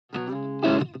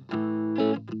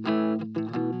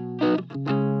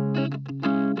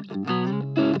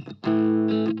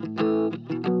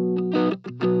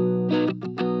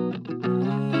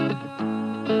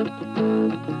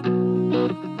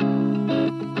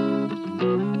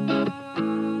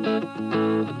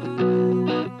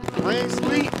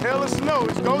go.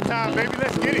 It's go time, baby.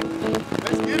 Let's get it.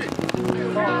 Let's get it.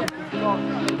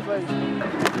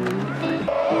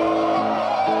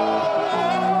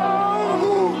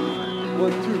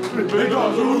 1, 2, 3.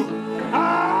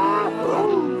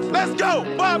 Let's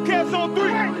go. Bobcats on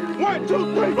 3. 1,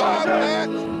 2, 3.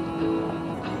 Bobcats.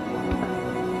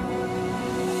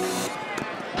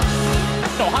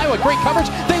 Ohio, great coverage.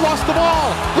 They lost the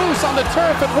ball. Loose on the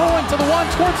turf and rolling to the one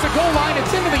towards the goal line.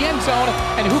 It's into the end zone.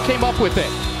 And who came up with it?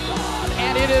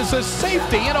 And it is a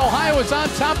safety, and Ohio is on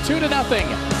top 2-0.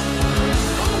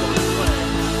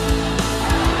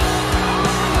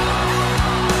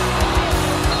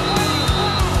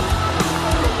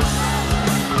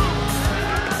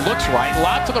 Looks right,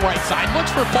 lob to the right side,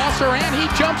 looks for Foster, and he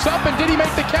jumps up, and did he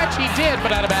make the catch? He did,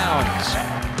 but out of bounds.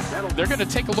 They're going to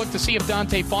take a look to see if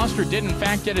Dante Foster did, in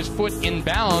fact, get his foot in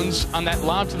bounds on that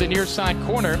lob to the near side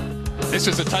corner. This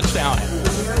is a touchdown.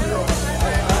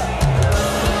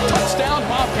 Touchdown,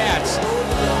 Bobcats.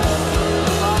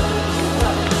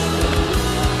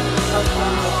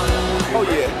 Oh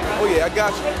yeah, I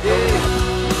got you. Yeah.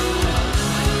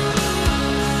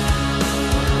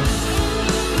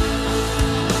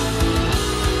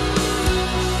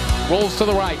 Rolls to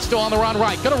the right, still on the run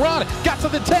right, gonna run, got to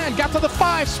the 10, got to the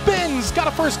 5, spins, got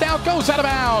a first down, goes out of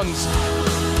bounds.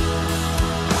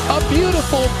 A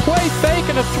beautiful play fake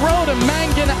and a throw to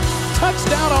Mangan,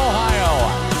 touchdown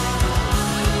Ohio.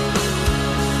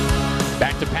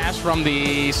 Back to pass from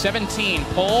the 17,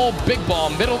 pull, big ball,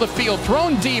 middle of the field,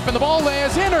 thrown deep, and the ball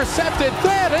is intercepted.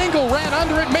 Thad Engel ran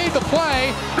under it, made the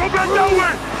play. Go back that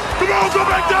way! Come on, go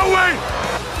back that way!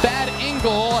 Thad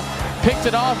Engel picked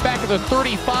it off back at the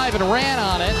 35 and ran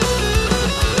on it.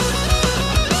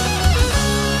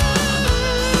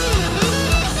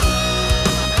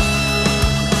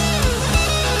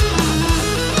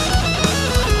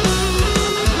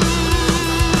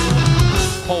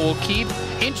 Cole will keep,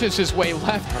 inches his way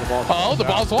left. Oh, the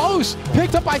ball's loose.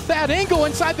 Picked up by Thad Engel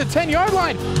inside the 10-yard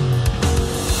line.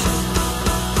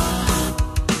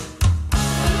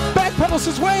 Pedals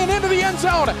his way and into the end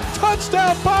zone.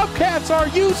 Touchdown, Bobcats. Are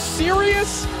you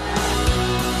serious?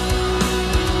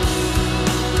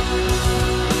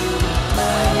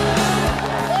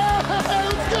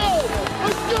 Let's go!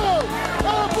 Let's go!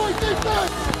 Oh, boy,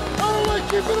 defense! I don't like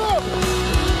keep it up!